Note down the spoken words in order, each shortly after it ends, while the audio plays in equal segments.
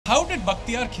did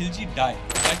Bakhtiyar Khilji die?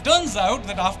 It turns out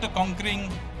that after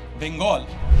conquering Bengal,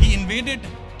 he invaded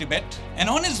Tibet, and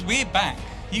on his way back,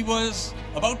 he was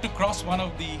about to cross one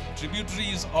of the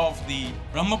tributaries of the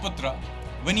Brahmaputra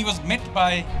when he was met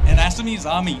by an Assamese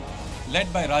army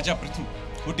led by Raja Prithu,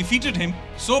 who defeated him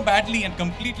so badly and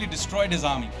completely destroyed his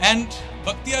army. And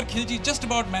Bakhtiyar Khilji just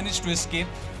about managed to escape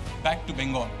back to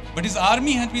Bengal. But his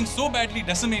army had been so badly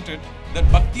decimated that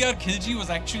Bakhtiyar Khilji was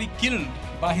actually killed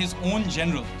by his own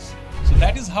generals. So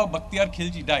that is how Bakhtiyar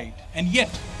Khilji died. And yet,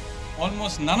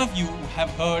 almost none of you have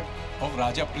heard of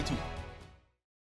Raja Prithu.